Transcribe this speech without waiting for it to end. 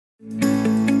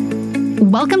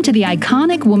Welcome to the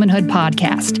Iconic Womanhood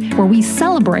Podcast, where we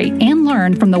celebrate and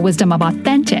learn from the wisdom of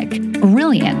authentic,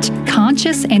 brilliant,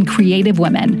 conscious, and creative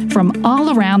women from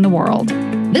all around the world.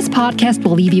 This podcast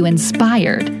will leave you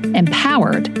inspired,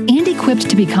 empowered, and equipped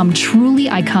to become truly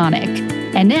iconic.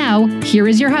 And now, here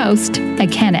is your host,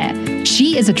 Ekene.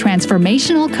 She is a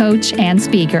transformational coach and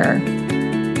speaker.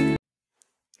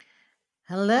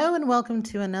 Hello and welcome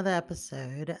to another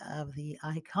episode of the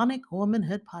Iconic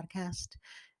Womanhood Podcast.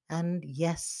 And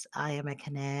yes, I am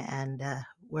Ekene and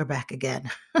we're back again.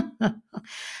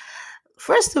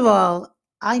 First of all,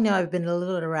 I know I've been a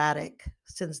little erratic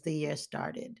since the year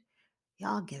started.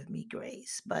 Y'all give me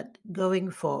grace. But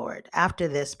going forward, after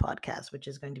this podcast, which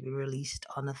is going to be released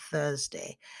on a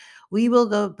Thursday, we will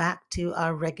go back to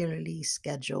our regularly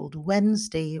scheduled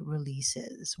Wednesday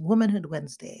releases, Womanhood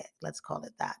Wednesday, let's call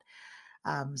it that.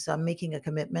 So I'm making a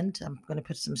commitment. I'm going to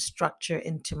put some structure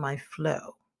into my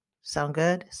flow. Sound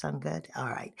good? Sound good? All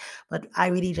right. But I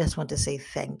really just want to say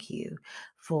thank you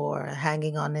for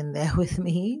hanging on in there with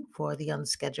me for the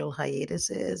unscheduled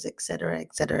hiatuses, et cetera,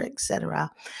 et cetera, et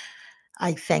cetera.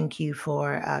 I thank you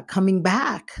for coming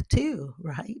back too,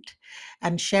 right?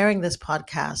 And sharing this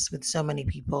podcast with so many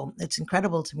people. It's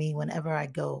incredible to me whenever I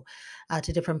go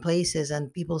to different places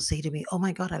and people say to me, "Oh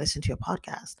my God, I listened to your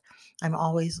podcast." I'm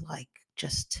always like,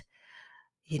 just,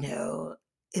 you know,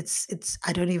 it's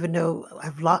I don't even know.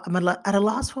 At a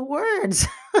loss for words.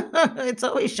 It's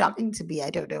always shocking to me. I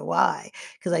don't know why,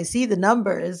 because I see the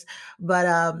numbers, but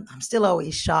I'm still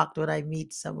always shocked when I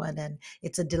meet someone, and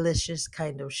it's a delicious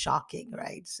kind of shocking,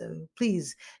 right? So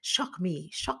please shock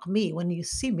me when you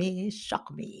see me, shock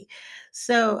me.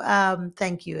 So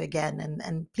thank you again,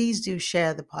 and please do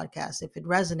share the podcast if it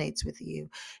resonates with you.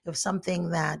 If something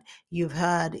that you've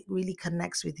heard really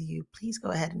connects with you, please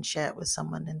go ahead and share it with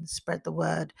someone and spread the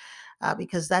word,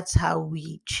 because that's how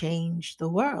we change the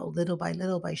world little by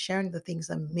little, by sharing the things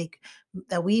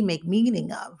that we make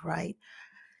meaning of, right?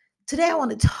 Today, I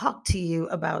want to talk to you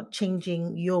about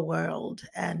changing your world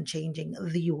and changing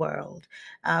the world.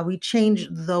 We change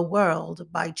the world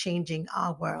by changing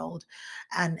our world.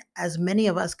 And as many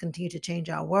of us continue to change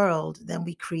our world, then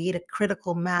we create a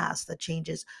critical mass that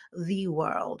changes the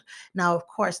world. Now, of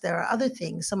course, there are other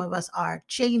things. Some of us are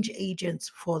change agents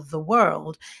for the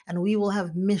world, and we will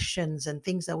have missions and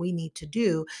things that we need to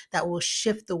do that will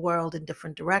shift the world in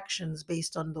different directions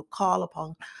based on the call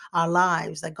upon our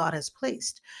lives that God has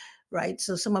placed, right?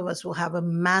 So some of us will have a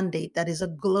mandate that is a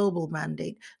global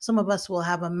mandate. Some of us will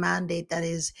have a mandate that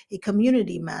is a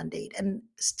community mandate. And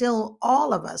still,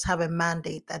 all of us have a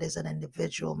mandate that is an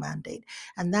individual mandate.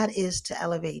 And that is to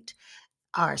elevate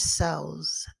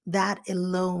ourselves. That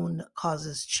alone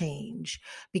causes change,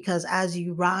 because as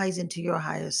you rise into your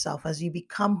higher self, as you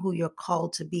become who you're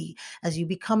called to be, as you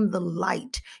become the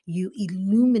light, you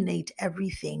illuminate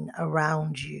everything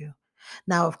around you.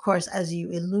 Now, of course, as you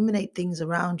illuminate things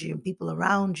around you and people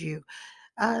around you,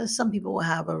 some people will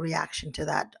have a reaction to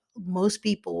that. Most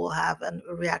people will have a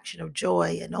reaction of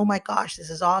joy and, oh my gosh,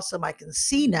 this is awesome. I can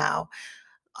see now.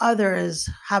 Others,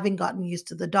 having gotten used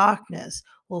to the darkness,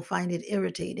 will find it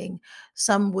irritating.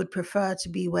 Some would prefer to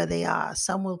be where they are.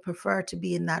 Some will prefer to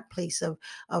be in that place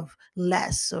of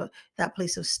less, or that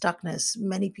place of stuckness.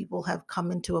 Many people have come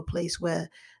into a place where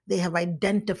they have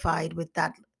identified with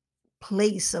that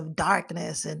place of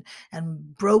darkness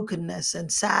and brokenness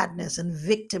and sadness and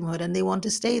victimhood, and they want to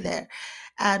stay there.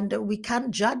 And we can't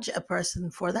judge a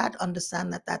person for that,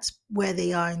 understand that that's where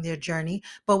they are in their journey,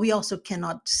 but we also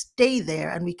cannot stay there,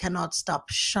 and we cannot stop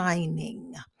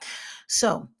shining.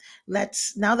 So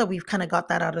let's, now that we've kind of got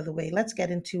that out of the way, let's get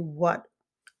into what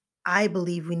I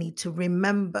believe we need to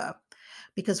remember.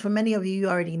 Because for many of you, you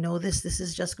already know this. This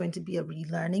is just going to be a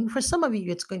relearning. For some of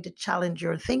you, it's going to challenge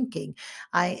your thinking.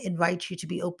 I invite you to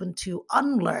be open to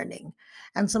unlearning.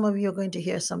 And some of you are going to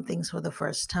hear some things for the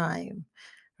first time,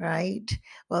 right?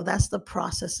 Well, that's the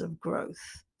process of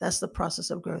growth. That's the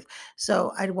process of growth.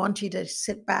 So I want you to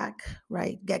sit back,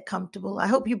 right? Get comfortable. I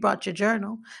hope you brought your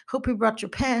journal. Hope you brought your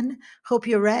pen. Hope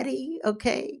you're ready.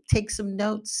 Okay. Take some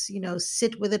notes,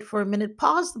 sit with it for a minute.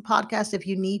 Pause the podcast if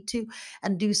you need to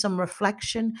and do some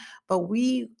reflection. But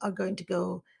we are going to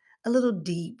go a little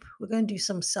deep. We're going to do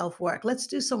some self-work. Let's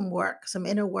do some work, some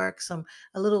inner work,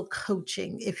 a little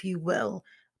coaching, if you will.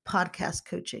 Podcast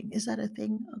coaching. Is that a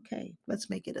thing? Okay,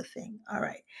 let's make it a thing. All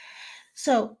right.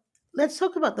 So let's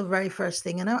talk about the very first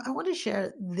thing. And I want to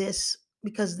share this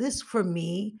because this for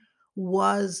me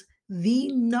was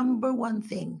the number one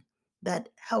thing that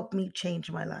helped me change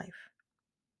my life.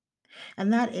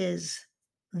 And that is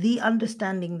the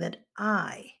understanding that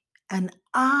I, and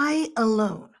I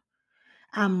alone,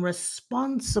 am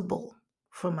responsible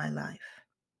for my life.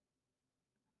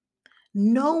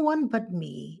 No one but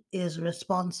me is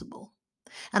responsible.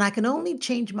 And I can only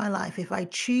change my life if I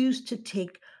choose to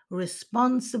take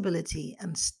responsibility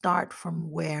and start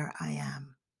from where I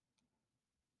am.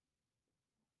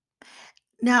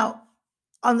 Now,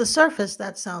 on the surface,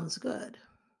 that sounds good.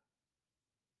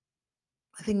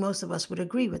 I think most of us would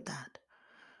agree with that.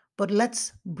 But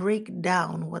let's break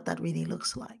down what that really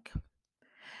looks like.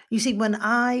 You see, when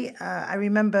I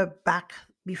remember back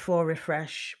before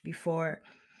Refresh, before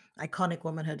Iconic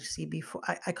Womanhood. See,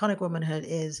 Iconic Womanhood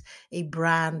is a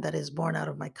brand that is born out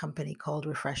of my company called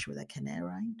Refresh with Akene,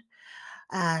 right?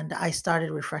 And I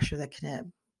started Refresh with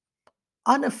Akene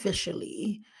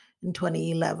unofficially in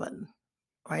 2011,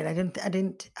 right? I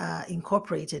didn't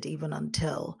incorporate it even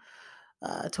until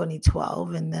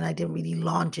 2012, and then I didn't really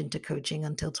launch into coaching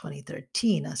until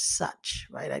 2013 as such,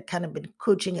 right? I'd kind of been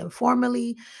coaching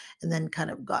informally, and then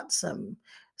kind of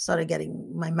started getting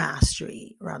my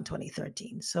mastery around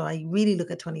 2013. So I really look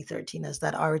at 2013 as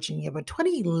that origin year, but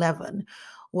 2011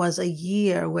 was a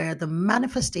year where the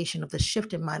manifestation of the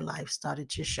shift in my life started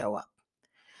to show up.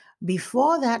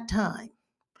 Before that time,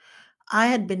 I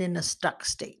had been in a stuck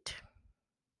state.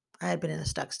 I had been in a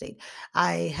stuck state.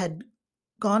 I had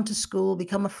gone to school,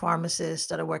 become a pharmacist,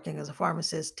 started working as a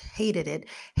pharmacist, hated it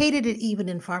even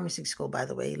in pharmacy school, by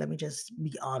the way. Let me just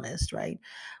be honest, right?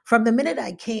 From the minute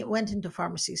went into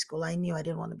pharmacy school, I knew I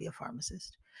didn't want to be a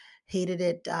pharmacist. Hated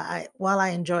it. While I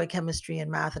enjoy chemistry and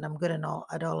math, and I'm good at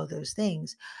all of those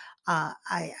things,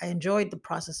 I enjoyed the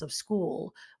process of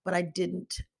school, but I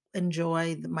didn't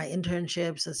enjoy my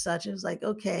internships as such. It was like,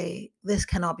 okay, this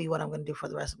cannot be what I'm going to do for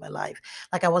the rest of my life.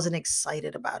 Like I wasn't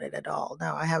excited about it at all.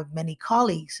 Now I have many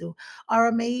colleagues who are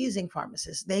amazing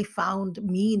pharmacists. They found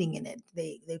meaning in it.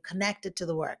 They connected to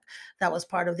the work. That was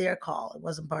part of their call. It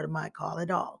wasn't part of my call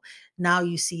at all. Now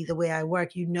you see the way I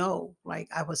work, like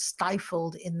I was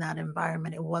stifled in that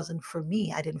environment. It wasn't for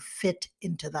me. I didn't fit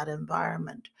into that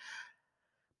environment.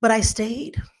 But I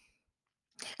stayed.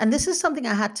 And this is something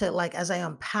I had to, like, as I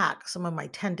unpack some of my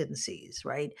tendencies,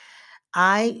 right?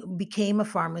 I became a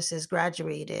pharmacist,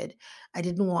 graduated. I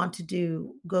didn't want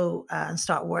to go and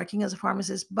start working as a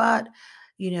pharmacist, but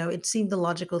it seemed the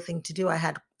logical thing to do. I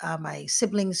had my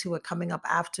siblings who were coming up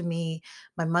after me.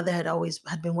 My mother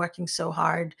had been working so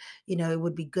hard. It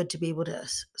would be good to be able to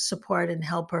support and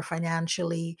help her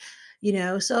financially.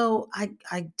 So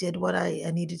I did what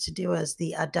I needed to do as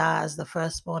the Ada, as the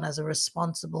firstborn, as a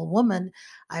responsible woman.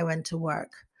 I went to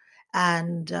work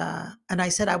and I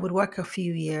said I would work a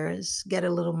few years, get a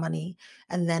little money,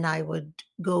 and then I would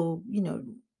go,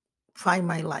 find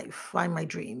my life, find my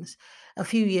dreams. A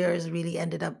few years really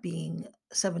ended up being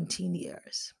 17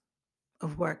 years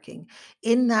of working.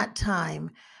 In that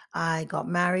time, I got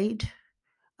married,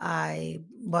 I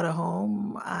bought a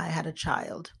home, I had a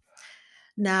child.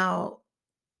 Now,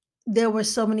 there were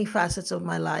so many facets of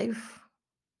my life,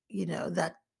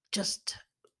 that just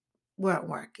weren't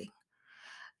working.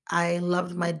 I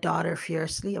loved my daughter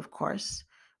fiercely, of course,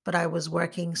 but I was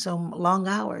working long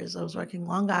hours. I was working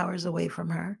long hours away from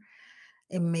her.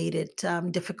 It made it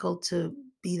difficult to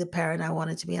be the parent I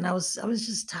wanted to be, and I was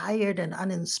just tired and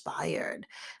uninspired.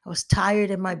 I was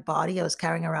tired in my body. I was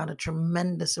carrying around a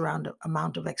tremendous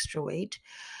amount of extra weight,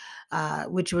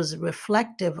 which was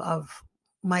reflective of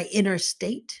my inner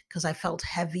state because I felt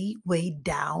heavy, weighed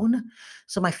down.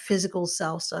 So my physical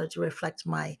self started to reflect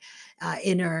my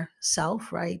inner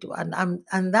self, right?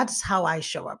 And that's how I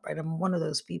show up, right? I'm one of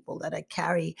those people that I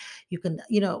carry. You can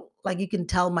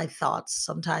tell my thoughts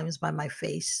sometimes by my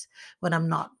face when I'm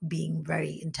not being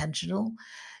very intentional.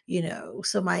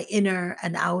 So my inner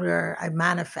and outer, I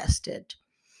manifested.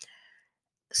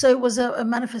 So it was a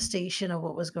manifestation of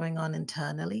what was going on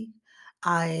internally.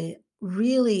 I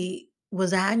really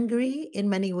was angry in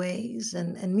many ways,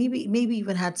 and maybe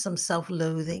even had some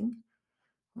self-loathing,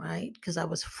 right? Because I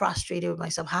was frustrated with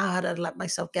myself. How had I let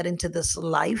myself get into this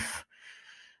life?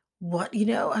 I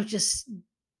was just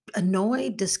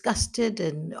annoyed, disgusted,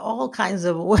 and all kinds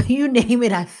of you name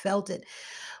it, I felt it.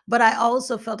 But I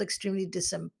also felt extremely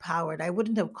disempowered. I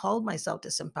wouldn't have called myself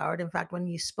disempowered. In fact, when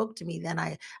you spoke to me, then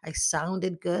I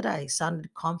sounded good. I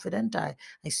sounded confident. I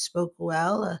spoke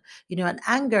well. And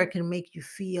anger can make you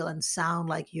feel and sound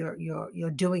like you're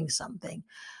doing something.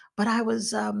 But I was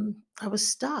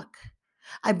stuck.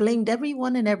 I blamed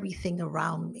everyone and everything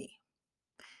around me.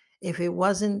 If it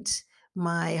wasn't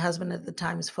my husband at the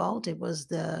time's fault, it was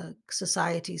the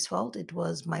society's fault. It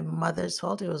was my mother's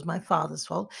fault. It was my father's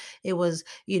fault. It was,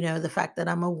 the fact that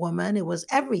I'm a woman. It was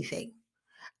everything.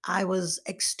 I was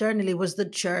externally, it was the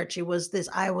church. It was this.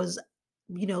 I was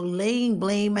laying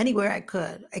blame anywhere I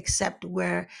could, except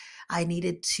where I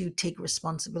needed to take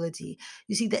responsibility.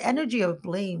 You see, the energy of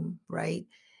blame, right,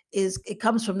 it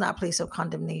comes from that place of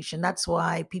condemnation. That's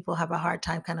why people have a hard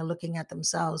time kind of looking at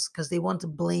themselves, because they want to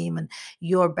blame, and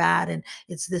you're bad, and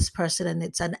it's this person, and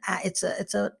it's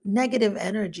a negative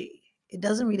energy. It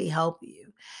doesn't really help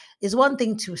you. It's one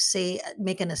thing to say,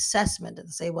 make an assessment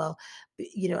and say, well,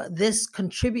 this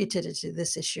contributed to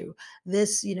this issue,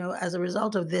 this, as a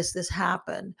result of this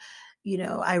happened.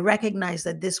 I recognize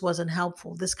that this wasn't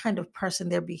helpful. This kind of person,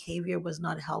 their behavior was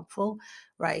not helpful,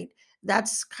 right?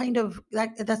 That's kind of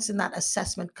that's in that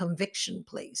assessment conviction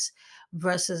place,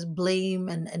 versus blame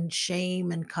and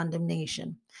shame and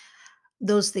condemnation.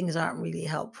 Those things aren't really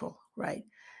helpful, right?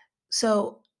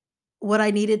 So what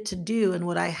I needed to do, and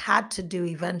what I had to do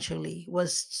eventually,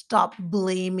 was stop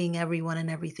blaming everyone and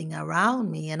everything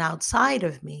around me and outside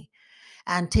of me,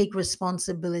 and take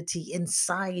responsibility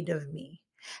inside of me,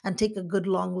 and take a good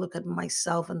long look at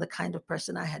myself and the kind of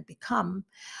person I had become,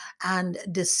 and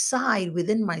decide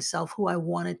within myself who I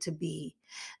wanted to be.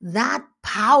 That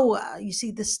power, you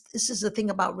see, this is the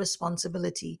thing about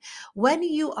responsibility. When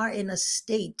you are in a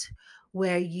state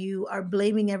where you are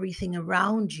blaming everything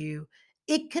around you,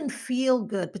 it can feel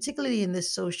good, particularly in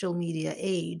this social media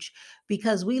age,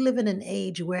 because we live in an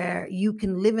age where you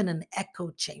can live in an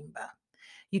echo chamber.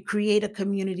 You create a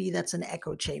community that's an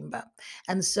echo chamber.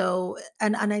 And so,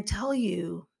 and I tell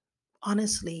you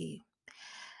honestly,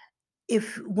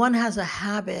 if one has a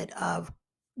habit of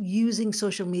using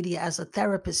social media as a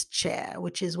therapist chair,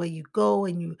 which is where you go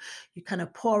and you kind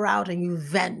of pour out and you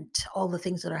vent all the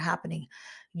things that are happening,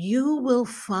 you will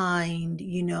find,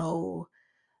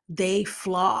 they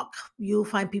flock. You'll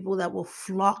find people that will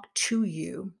flock to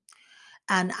you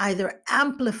and either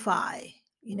amplify,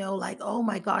 like, oh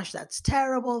my gosh, that's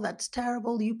terrible,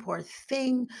 you poor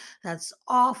thing, that's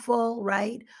awful,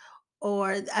 right?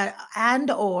 Or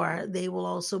they will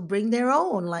also bring their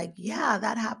own, like, yeah,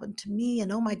 that happened to me,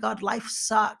 and oh my god, life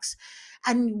sucks.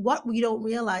 And what we don't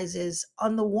realize is,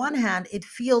 on the one hand, it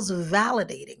feels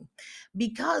validating,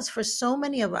 because for so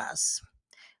many of us,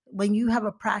 when you have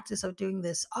a practice of doing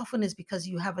this, often is because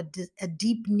you have a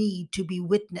deep need to be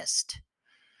witnessed.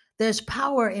 There's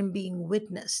power in being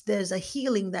witnessed. There's a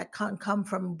healing that can come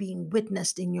from being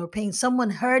witnessed in your pain. Someone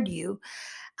heard you.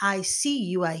 I see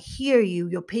you, I hear you,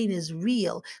 your pain is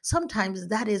real. Sometimes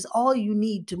that is all you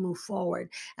need to move forward.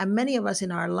 And many of us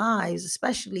in our lives,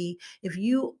 especially if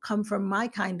you come from my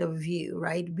kind of view,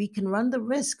 right, we can run the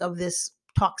risk of this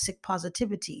toxic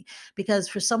positivity, because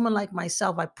for someone like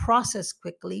myself, I process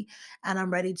quickly and I'm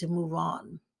ready to move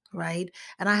on. Right.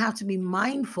 And I have to be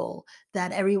mindful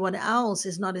that everyone else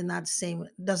is not in that same,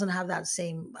 doesn't have that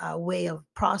same way of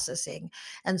processing.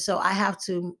 And so I have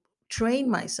to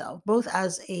train myself, both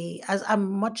as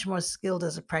I'm much more skilled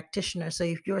as a practitioner. So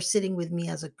if you're sitting with me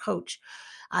as a coach,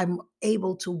 I'm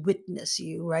able to witness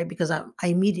you, right? Because I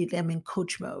immediately am in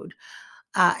coach mode.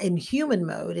 In human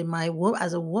mode,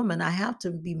 as a woman, I have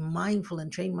to be mindful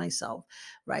and train myself,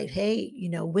 right? Hey,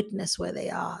 witness where they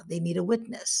are. They need a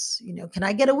witness. Can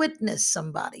I get a witness,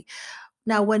 somebody?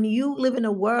 Now, when you live in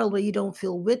a world where you don't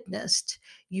feel witnessed,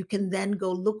 you can then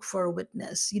go look for a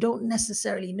witness. You don't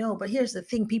necessarily know. But here's the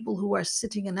thing: people who are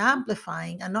sitting and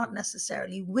amplifying are not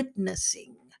necessarily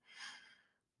witnessing.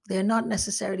 They're not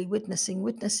necessarily witnessing.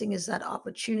 Witnessing is that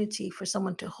opportunity for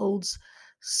someone to hold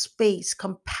space,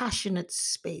 compassionate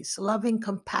space, loving,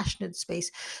 compassionate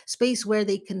space, space where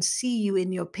they can see you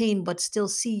in your pain, but still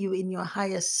see you in your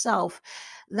highest self.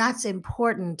 That's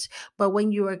important. But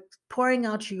when you are pouring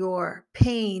out your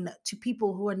pain to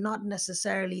people who are not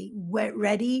necessarily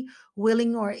ready,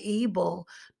 willing, or able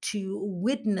to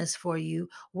witness for you,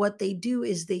 what they do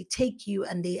is they take you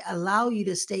and they allow you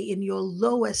to stay in your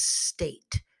lowest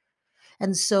state.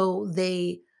 And so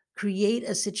they create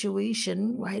a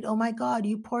situation, right? Oh my God,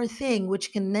 you poor thing,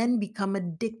 which can then become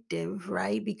addictive,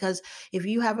 right? Because if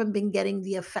you haven't been getting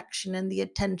the affection and the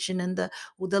attention and the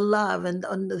love and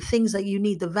the things that you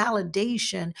need, the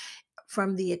validation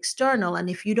from the external, and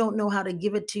if you don't know how to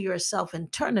give it to yourself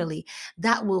internally,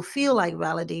 that will feel like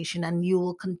validation, and you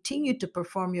will continue to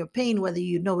perform your pain, whether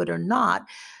you know it or not,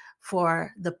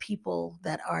 for the people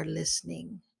that are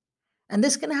listening. And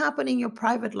this can happen in your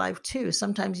private life too.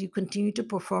 Sometimes you continue to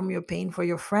perform your pain for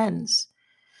your friends,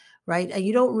 right? And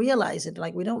you don't realize it.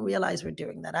 Like, we don't realize we're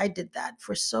doing that. I did that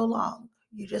for so long.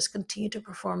 You just continue to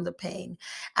perform the pain.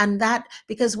 And that,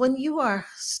 because when you are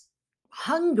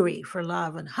hungry for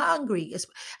love and hungry,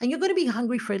 and you're going to be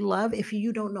hungry for love if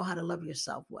you don't know how to love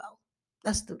yourself well.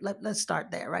 Let's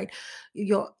start there, right?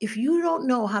 If you don't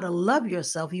know how to love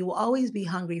yourself, you will always be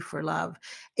hungry for love.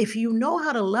 If you know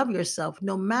how to love yourself,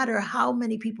 no matter how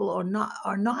many people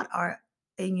are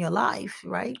in your life,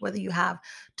 right? Whether you have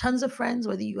tons of friends,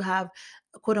 whether you have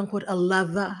quote unquote a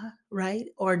lover, right?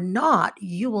 Or not,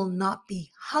 you will not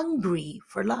be hungry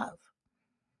for love.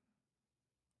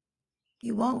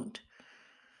 You won't.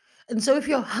 And so if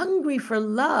you're hungry for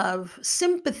love,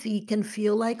 sympathy can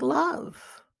feel like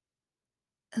love.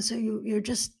 And so you're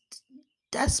just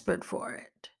desperate for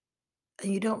it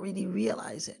and you don't really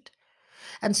realize it.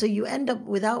 And so you end up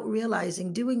without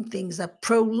realizing doing things that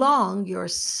prolong your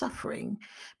suffering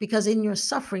because in your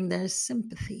suffering there's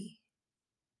sympathy.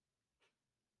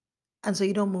 And so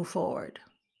you don't move forward.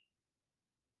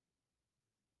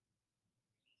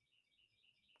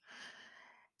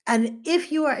 And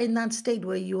if you are in that state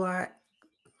where you are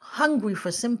hungry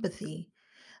for sympathy,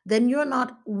 then you're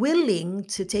not willing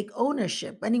to take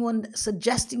ownership. Anyone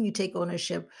suggesting you take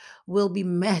ownership will be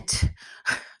met.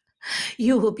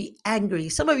 You will be angry.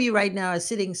 Some of you right now are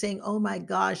sitting saying, "Oh my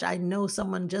gosh, I know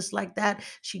someone just like that.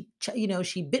 She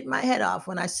bit my head off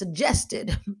when I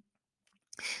suggested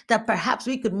that perhaps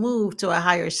we could move to a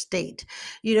higher state."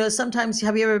 Sometimes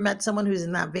have you ever met someone who's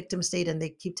in that victim state and they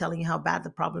keep telling you how bad the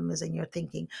problem is and you're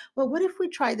thinking, "Well, what if we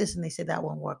try this?" And they say that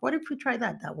won't work. What if we try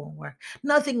that? That won't work.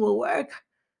 Nothing will work.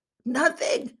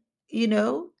 Nothing.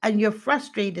 And you're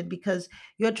frustrated because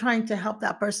you're trying to help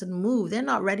that person move. They're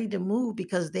not ready to move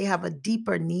because they have a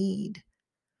deeper need.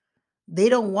 They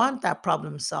don't want that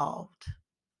problem solved.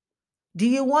 Do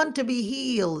you want to be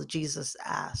healed? Jesus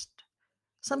asked.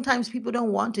 Sometimes people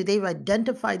don't want to. They've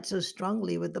identified so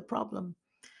strongly with the problem.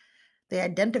 They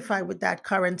identify with that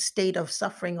current state of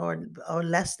suffering or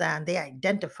less than. They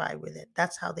identify with it.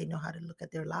 That's how they know how to look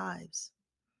at their lives.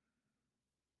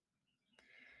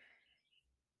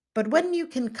 But when you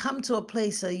can come to a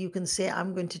place where you can say,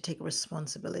 "I'm going to take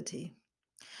responsibility,"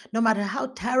 no matter how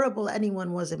terrible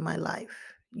anyone was in my life.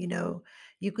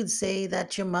 You could say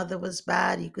that your mother was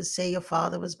bad. You could say your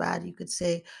father was bad. You could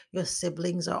say your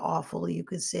siblings are awful. You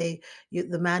could say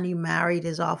the man you married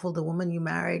is awful. The woman you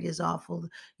married is awful.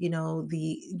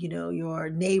 Your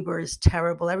neighbor is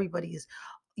terrible. Everybody is,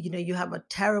 you have a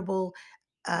terrible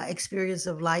experience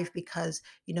of life because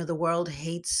the world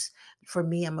hates. For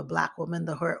me, I'm a black woman.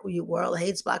 The world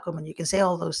hates black women. You can say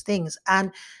all those things,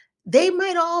 and they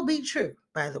might all be true,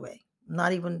 by the way,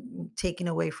 not even taking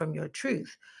away from your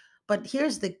truth. But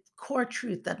here's the core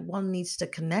truth that one needs to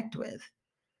connect with.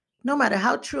 No matter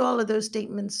how true all of those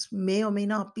statements may or may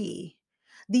not be,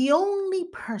 the only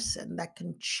person that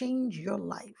can change your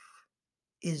life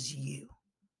is you.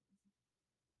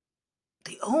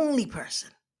 The only person.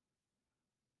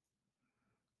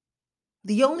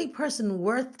 The only person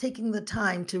worth taking the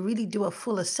time to really do a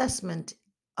full assessment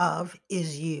of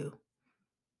is you.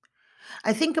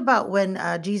 I think about when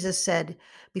Jesus said,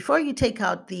 "Before you take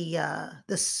out the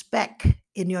speck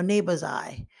in your neighbor's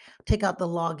eye, take out the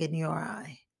log in your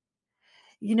eye."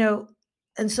 You know,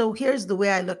 and so here's the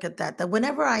way I look at that: that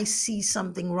whenever I see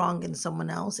something wrong in someone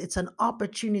else, it's an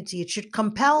opportunity. It should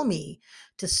compel me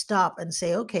to stop and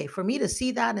say, "Okay, for me to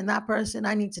see that in that person,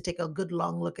 I need to take a good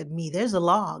long look at me. There's a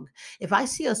log. If I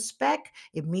see a speck,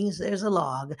 it means there's a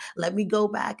log. Let me go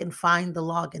back and find the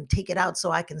log and take it out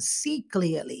so I can see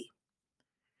clearly."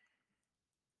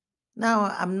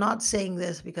 Now, I'm not saying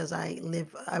this because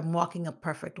I'm walking a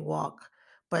perfect walk,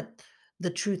 but the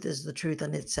truth is the truth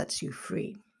and it sets you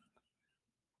free.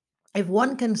 If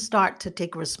one can start to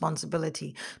take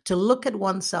responsibility, to look at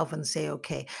oneself and say,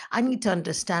 "Okay, I need to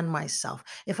understand myself."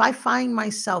 If I find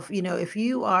myself, if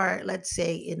you are, let's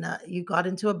say, you got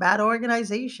into a bad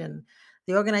organization,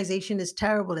 the organization is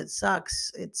terrible, it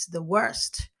sucks, it's the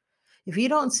worst. If you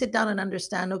don't sit down and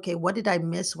understand, okay, what did I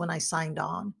miss when I signed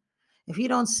on? If you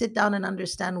don't sit down and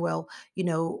understand, well,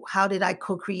 how did I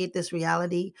co create this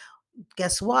reality?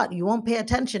 Guess what? You won't pay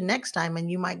attention next time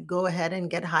and you might go ahead and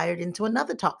get hired into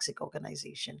another toxic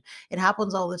organization. It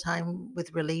happens all the time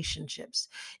with relationships.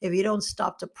 If you don't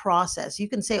stop to process, you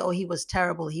can say, "Oh, he was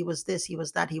terrible. He was this, he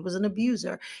was that. He was an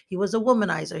abuser. He was a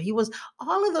womanizer. He was,"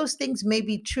 all of those things may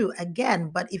be true again.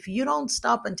 But if you don't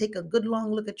stop and take a good long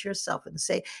look at yourself and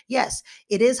say, "Yes,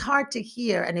 it is hard to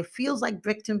hear and it feels like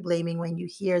victim blaming when you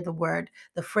hear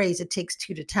the phrase, it takes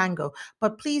two to tango."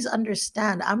 But please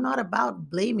understand, I'm not about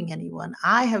blaming anyone.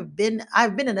 I've been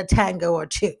in a tango or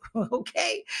two,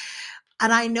 okay?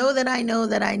 And I know that I know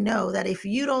that I know that if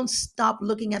you don't stop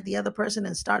looking at the other person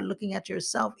and start looking at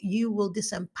yourself, you will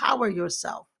disempower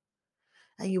yourself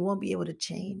and you won't be able to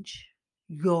change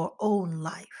your own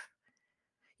life.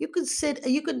 You could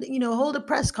hold a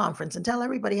press conference and tell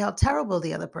everybody how terrible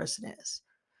the other person is.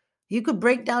 You could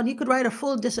break down, you could write a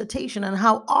full dissertation on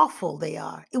how awful they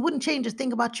are. It wouldn't change a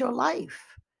thing about your life.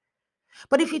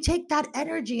 But if you take that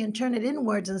energy and turn it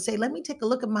inwards and say, let me take a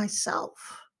look at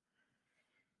myself.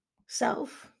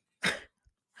 Self.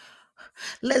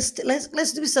 Let's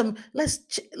do some,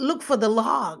 look for the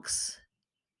logs.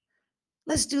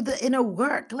 Let's do the inner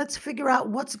work. Let's figure out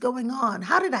what's going on.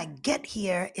 How did I get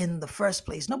here in the first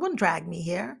place? No one dragged me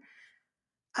here.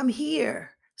 I'm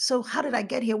here. So how did I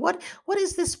get here? What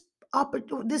is this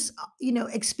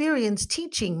experience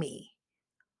teaching me?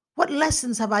 What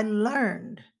lessons have I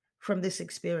learned from this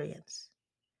experience?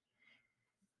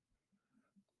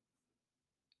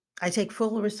 I take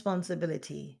full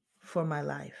responsibility for my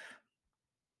life.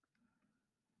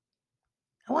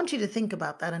 I want you to think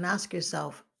about that and ask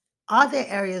yourself, are there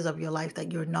areas of your life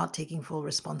that you're not taking full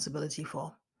responsibility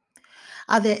for?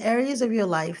 Are there areas of your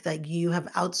life that you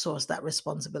have outsourced that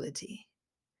responsibility?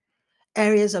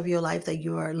 Areas of your life that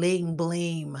you are laying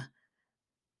blame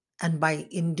and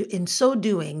in so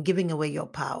doing giving away your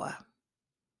power,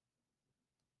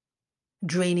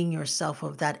 draining yourself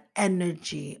of that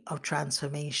energy of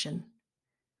transformation.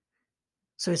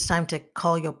 So it's time to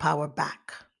call your power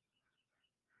back.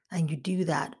 And you do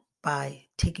that by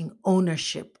taking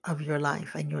ownership of your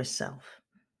life and yourself.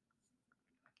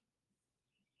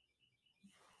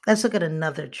 Let's look at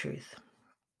another truth.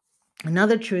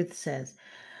 Another truth says,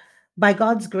 by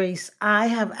God's grace, I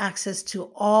have access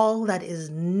to all that is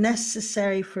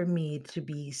necessary for me to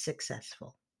be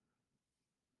successful.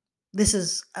 This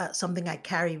is something I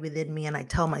carry within me and I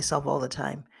tell myself all the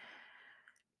time.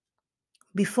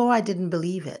 Before I didn't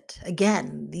believe it.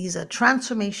 Again, these are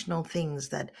transformational things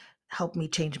that help me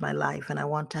change my life, and I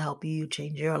want to help you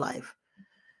change your life.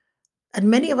 And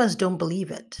many of us don't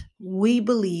believe it. We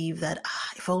believe that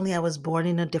if only I was born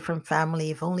in a different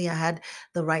family, if only I had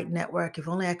the right network, if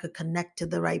only I could connect to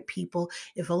the right people,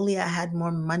 if only I had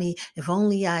more money, if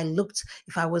only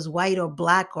if I was white or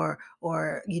black or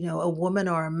a woman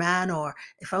or a man, or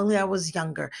if only I was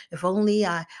younger, if only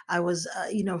I was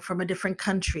from a different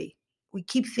country. We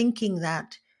keep thinking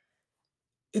that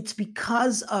it's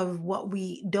because of what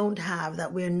we don't have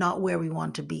that we're not where we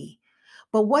want to be.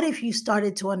 But what if you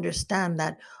started to understand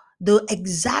that the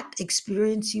exact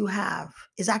experience you have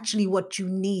is actually what you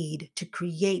need to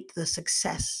create the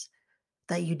success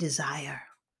that you desire?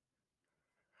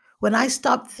 When I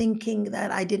stopped thinking that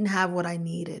I didn't have what I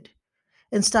needed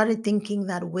and started thinking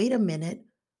that, wait a minute,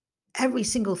 every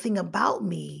single thing about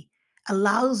me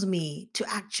allows me to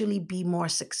actually be more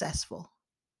successful.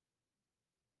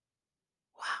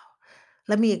 Wow.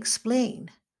 Let me explain.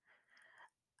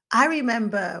 I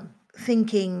remember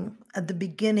thinking at the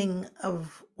beginning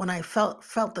of when I felt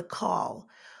the call,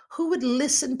 who would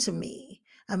listen to me?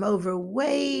 I'm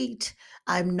overweight.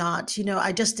 I'm not,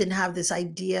 I just didn't have this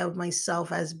idea of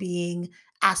myself as being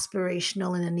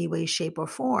aspirational in any way, shape, or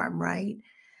form, right?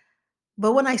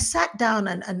 But when I sat down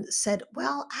and said,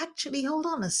 well, actually, hold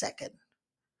on a second.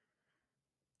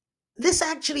 This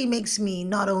actually makes me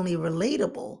not only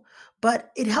relatable,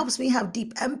 but it helps me have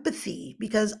deep empathy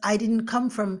because I didn't come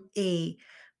from a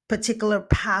particular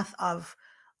path of,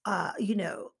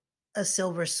 a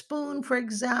silver spoon, for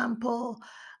example.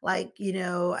 Like,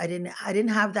 I didn't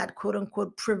have that quote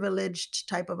unquote privileged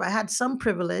type of, I had some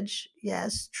privilege.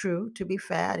 Yes, true. To be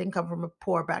fair, I didn't come from a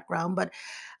poor background, but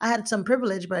I had some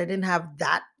privilege, but I didn't have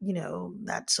that,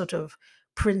 that sort of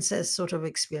princess sort of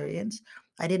experience.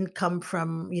 I didn't come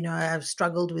from, I've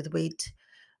struggled with weight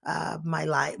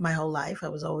my whole life. I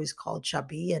was always called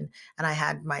chubby, and I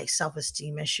had my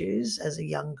self-esteem issues as a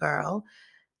young girl.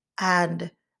 And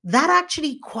that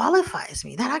actually qualifies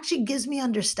me. That actually gives me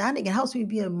understanding. It helps me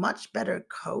be a much better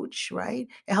coach, right?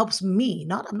 It helps me, I'm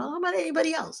not talking about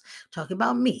anybody else, I'm talking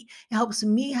about me. It helps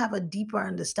me have a deeper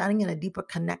understanding and a deeper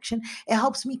connection. It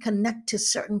helps me connect to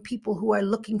certain people who are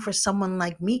looking for someone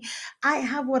like me. I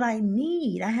have what I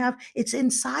need. It's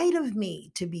inside of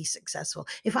me to be successful.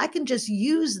 If I can just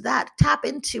use that, tap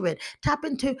into it, tap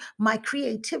into my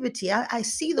creativity, I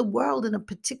see the world in a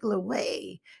particular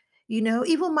way.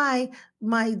 Even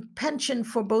my penchant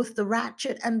for both the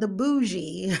ratchet and the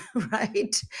bougie,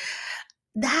 right?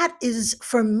 That is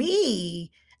for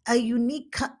me a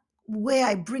unique way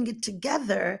I bring it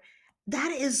together.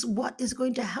 That is what is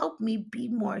going to help me be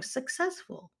more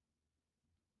successful.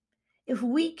 If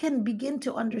we can begin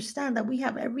to understand that we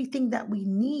have everything that we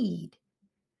need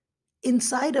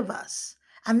inside of us,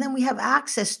 and then we have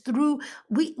access through,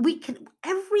 we can,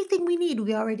 everything we need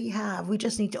we already have. We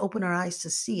just need to open our eyes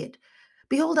to see it.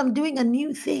 Behold, I'm doing a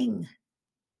new thing.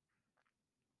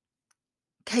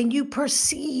 Can you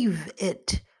perceive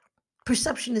it?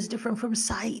 Perception is different from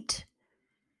sight.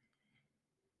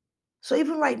 So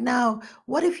even right now,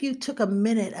 what if you took a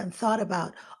minute and thought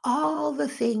about all the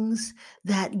things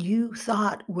that you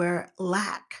thought were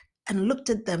lack and looked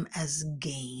at them as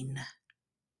gain?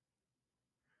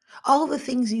 All the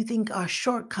things you think are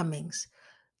shortcomings.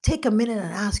 Take a minute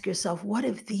and ask yourself, what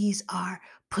if these are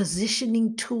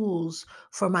positioning tools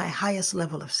for my highest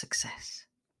level of success?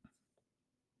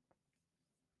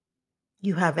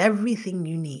 You have everything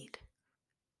you need.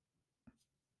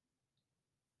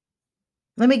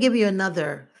 Let me give you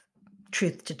another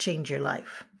truth to change your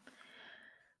life.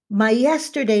 My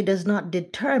yesterday does not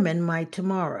determine my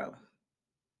tomorrow.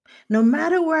 No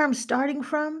matter where I'm starting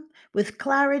from, with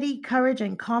clarity, courage,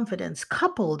 and confidence,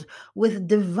 coupled with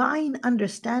divine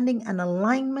understanding and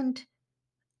alignment,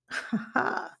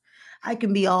 I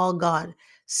can be all God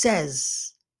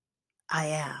says I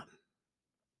am.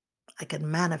 I can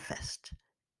manifest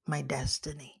my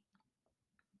destiny.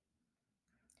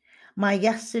 My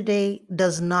yesterday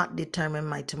does not determine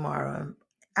my tomorrow.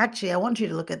 Actually, I want you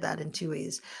to look at that in two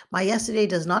ways. My yesterday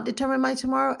does not determine my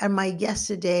tomorrow, and my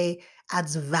yesterday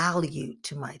adds value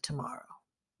to my tomorrow.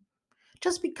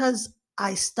 Just because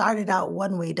I started out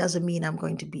one way doesn't mean I'm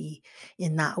going to be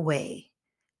in that way.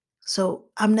 So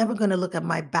I'm never going to look at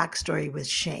my backstory with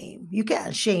shame. You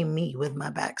can't shame me with my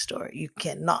backstory. You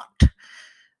cannot.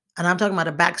 And I'm talking about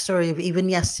a backstory of even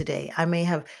yesterday. I may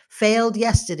have failed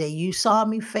yesterday. You saw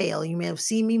me fail. You may have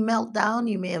seen me melt down.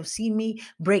 You may have seen me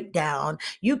break down.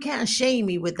 You can't shame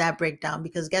me with that breakdown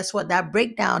because guess what? That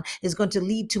breakdown is going to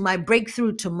lead to my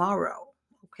breakthrough tomorrow.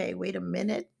 Okay, wait a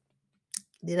minute.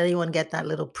 Did anyone get that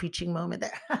little preaching moment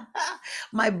there?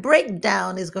 My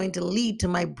breakdown is going to lead to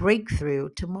my breakthrough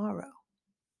tomorrow.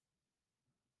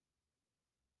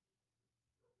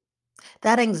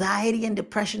 That anxiety and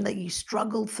depression that you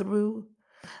struggled through,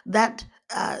 that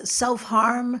self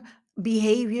harm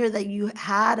behavior that you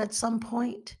had at some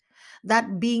point,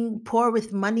 that being poor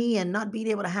with money and not being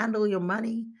able to handle your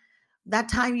money, that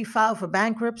time you filed for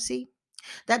bankruptcy,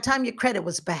 that time your credit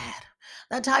was bad,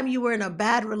 that time you were in a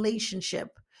bad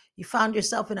relationship, you found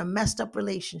yourself in a messed up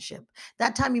relationship,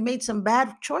 that time you made some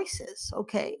bad choices,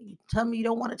 okay? Tell me you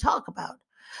don't want to talk about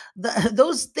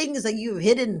those things that you've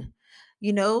hidden,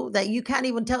 that you can't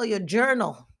even tell your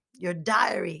journal, your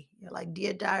diary. You're like,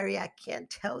 dear diary, I can't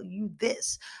tell you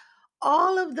this.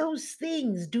 All of those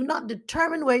things do not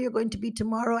determine where you're going to be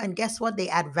tomorrow. And guess what? They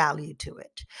add value to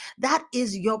it. That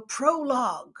is your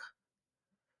prologue.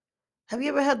 Have you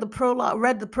ever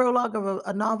read the prologue of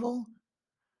a novel?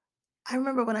 I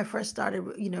remember when I first started,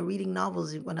 reading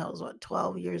novels when I was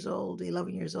 12 years old,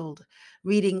 11 years old,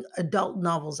 reading adult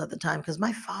novels at the time because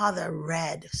my father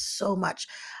read so much.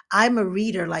 I'm a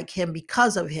reader like him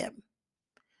because of him,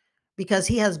 because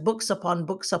he has books upon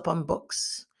books upon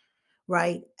books,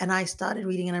 right? And I started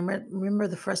reading, and remember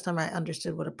the first time I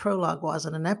understood what a prologue was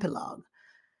and an epilogue.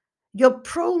 Your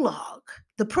prologue,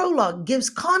 the prologue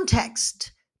gives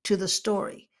context to the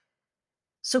story.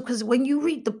 So, because when you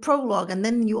read the prologue and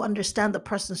then you understand the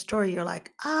person's story, you're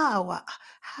like, ha,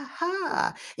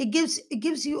 ha. It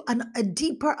gives you a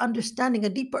deeper understanding, a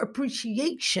deeper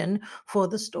appreciation for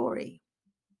the story.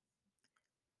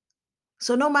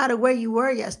 So, no matter where you were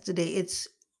yesterday, it's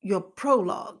your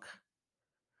prologue.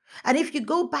 And if you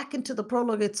go back into the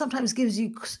prologue, it sometimes gives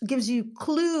you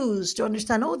clues to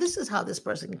understand, oh, this is how this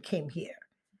person came here.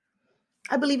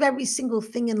 I believe every single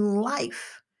thing in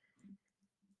life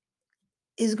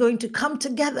is going to come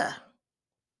together.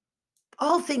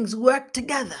 All things work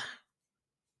together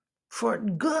for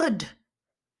good,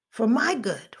 for my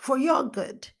good, for your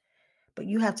good. But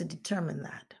you have to determine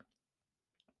that.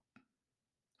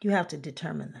 You have to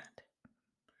determine that.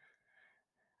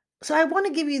 So I want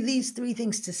to give you these three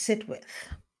things to sit with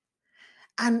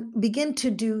and begin to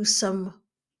do some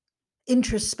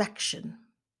introspection.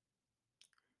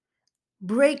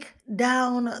 Break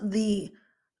down the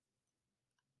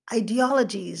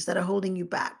ideologies that are holding you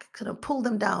back, kind of pull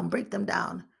them down, break them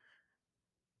down.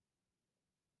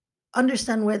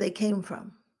 Understand where they came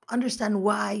from. Understand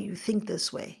why you think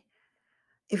this way.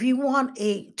 If you want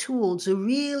a tool to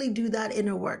really do that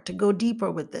inner work, to go deeper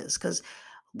with this, because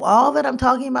all that I'm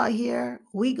talking about here,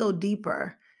 we go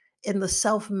deeper in the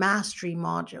self-mastery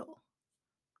module.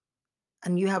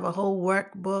 And you have a whole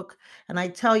workbook. And I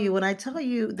tell you, when I tell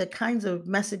you the kinds of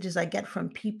messages I get from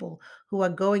people who are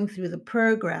going through the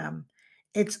program,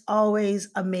 it's always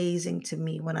amazing to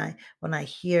me when I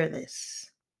hear this.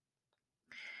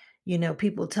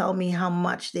 People tell me how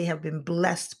much they have been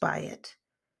blessed by it.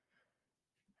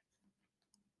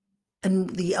 And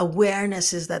the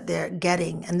awarenesses that they're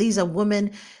getting. And these are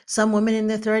women, some women in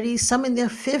their 30s, some in their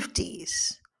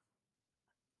 50s.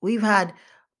 We've had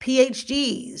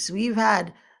PhDs, we've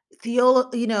had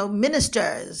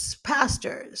ministers,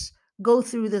 pastors go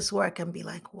through this work and be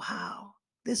like, wow,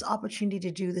 this opportunity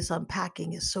to do this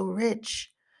unpacking is so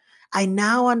rich. I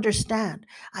now understand.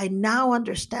 I now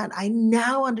understand. I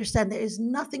now understand. There is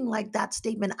nothing like that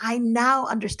statement. I now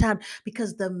understand,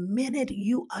 because the minute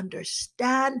you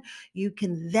understand, you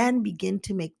can then begin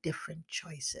to make different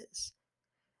choices.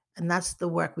 And that's the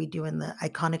work we do in the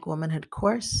Iconic Womanhood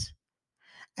course.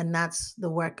 And that's the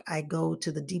work I go to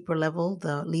the deeper level,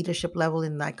 the leadership level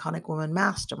in the Iconic Woman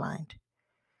Mastermind.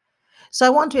 So I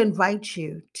want to invite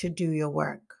you to do your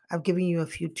work. I've given you a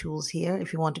few tools here.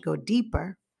 If you want to go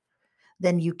deeper,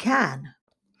 then you can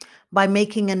by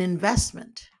making an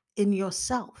investment in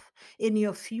yourself, in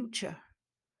your future.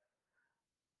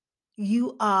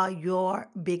 You are your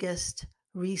biggest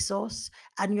resource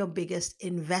and your biggest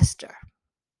investor.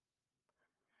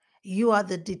 You are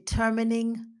the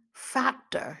determining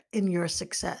factor in your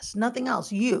success. Nothing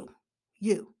else. You.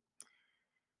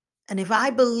 And if I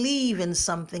believe in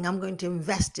something, I'm going to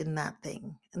invest in that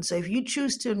thing. And so if you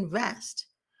choose to invest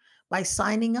by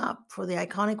signing up for the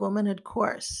Iconic Womanhood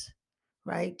course,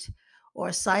 right?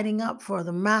 Or signing up for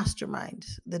the mastermind,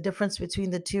 the difference between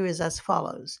the two is as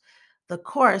follows. The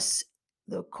course,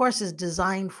 the course is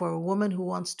designed for a woman who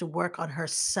wants to work on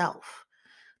herself.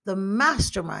 The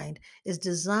mastermind is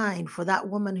designed for that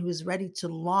woman who is ready to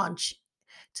launch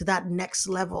to that next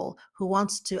level, who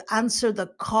wants to answer the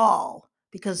call.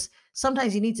 Because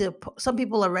sometimes you need to, some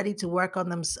people are ready to work on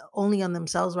them only on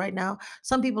themselves right now.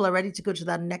 Some people are ready to go to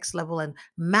that next level and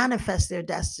manifest their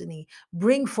destiny,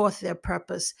 bring forth their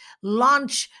purpose,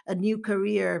 launch a new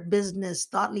career, business,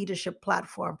 thought leadership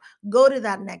platform, go to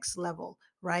that next level,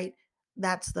 right?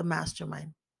 That's the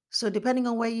mastermind. So depending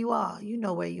on where you are, you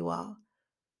know where you are.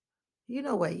 You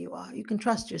know where you are. You can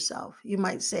trust yourself. You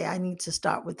might say, I need to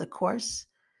start with the course.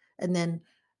 And then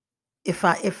if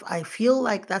I feel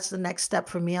like that's the next step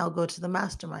for me, I'll go to the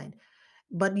mastermind.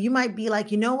 But you might be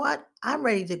like, you know what? I'm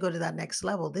ready to go to that next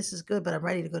level. This is good, but I'm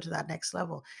ready to go to that next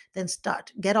level. Then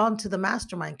get on to the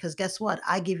mastermind, because guess what?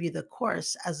 I give you the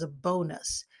course as a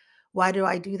bonus. Why do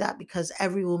I do that? Because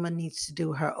every woman needs to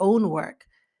do her own work,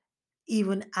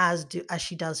 even as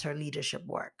she does her leadership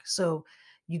work. So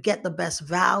you get the best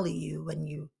value when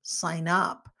you sign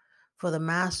up for the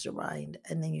mastermind,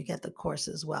 and then you get the course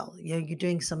as well. You're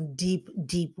doing some deep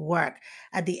work.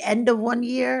 At the end of 1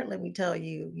 year, let me tell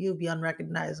you, you'll be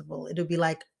unrecognizable. It'll be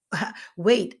like,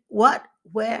 wait, what,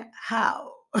 where,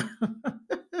 how?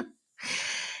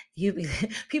 you be,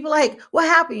 people like, what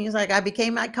happened? He's like, I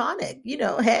became iconic.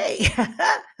 Hey,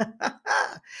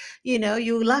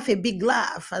 you laugh a big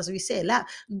laugh, as we say. Laugh,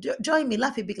 join me,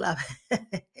 laugh a big laugh.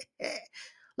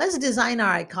 Let's design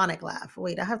our iconic laugh.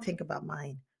 Wait, I have to think about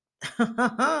mine.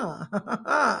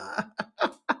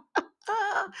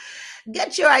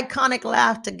 Get your iconic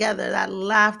laugh together. That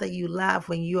laugh that you laugh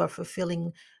when you are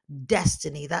fulfilling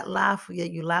destiny. That laugh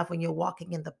that you laugh when you're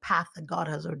walking in the path that God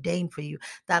has ordained for you.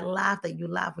 That laugh that you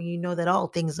laugh when you know that all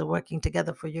things are working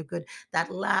together for your good.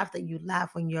 That laugh that you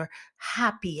laugh when you're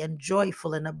happy and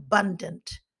joyful and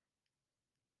abundant.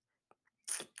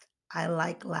 I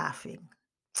like laughing.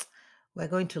 We're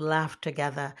going to laugh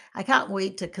together. I can't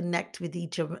wait to connect with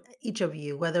each of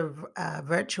you, whether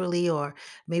virtually or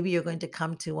maybe you're going to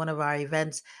come to one of our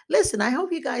events. Listen, I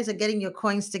hope you guys are getting your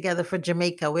coins together for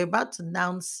Jamaica. We're about to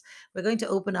announce, we're going to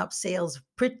open up sales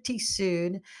pretty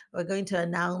soon. We're going to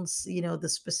announce, the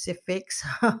specifics.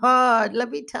 Let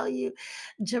me tell you,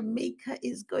 Jamaica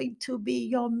is going to be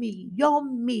yummy,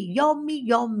 yummy, yummy,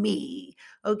 yummy.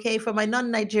 Okay, for my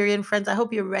non-Nigerian friends, I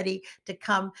hope you're ready to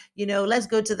come. Let's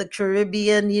go to the Caribbean,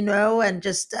 and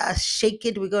just shake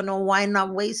it. We're going to wind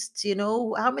our waist.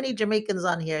 How many Jamaicans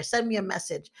on here? Send me a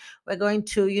message. We're going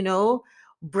to,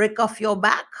 break off your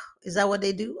back. Is that what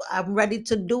they do? I'm ready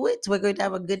to do it. We're going to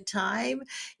have a good time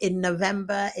in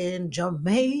November in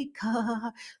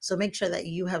Jamaica. So make sure that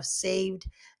you have saved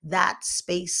that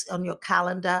space on your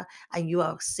calendar and you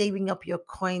are saving up your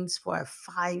coins for a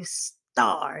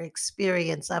 5-star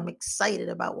experience. I'm excited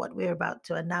about what we're about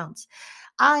to announce.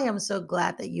 I am so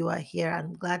glad that you are here.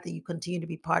 I'm glad that you continue to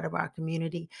be part of our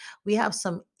community. We have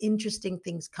some interesting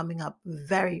things coming up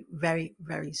very, very,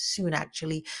 very soon,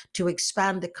 actually, to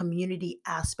expand the community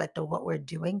aspect of what we're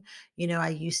doing. I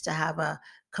used to have a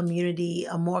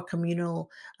more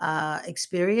communal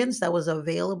experience that was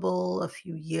available a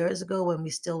few years ago when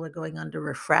we still were going under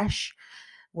refresh.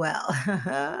 Well,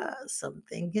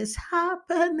 something is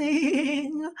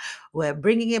happening. We're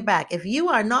bringing it back. If you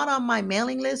are not on my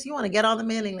mailing list, you want to get on the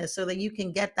mailing list so that you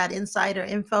can get that insider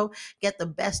info, get the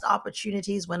best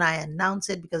opportunities when I announce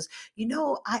it. Because,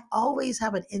 I always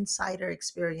have an insider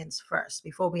experience first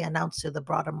before we announce to the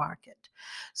broader market.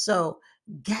 So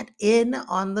get in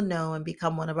on the know and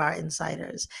become one of our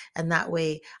insiders. And that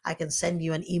way I can send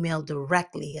you an email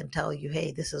directly and tell you,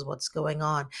 hey, this is what's going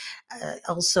on.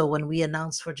 Also, when we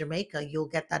announce for Jamaica, you'll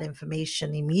get that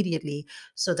information immediately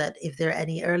so that if there are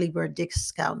any early bird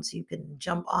discounts, you can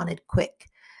jump on it quick.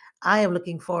 I am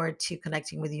looking forward to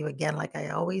connecting with you again. Like I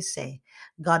always say,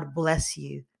 God bless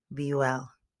you. Be well.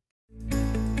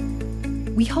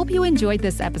 We hope you enjoyed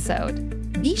this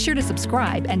episode. Be sure to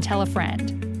subscribe and tell a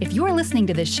friend. If you are listening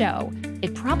to this show,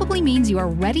 it probably means you are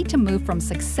ready to move from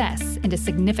success into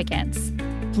significance.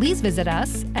 Please visit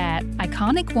us at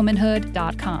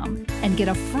iconicwomanhood.com and get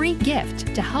a free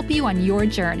gift to help you on your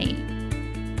journey.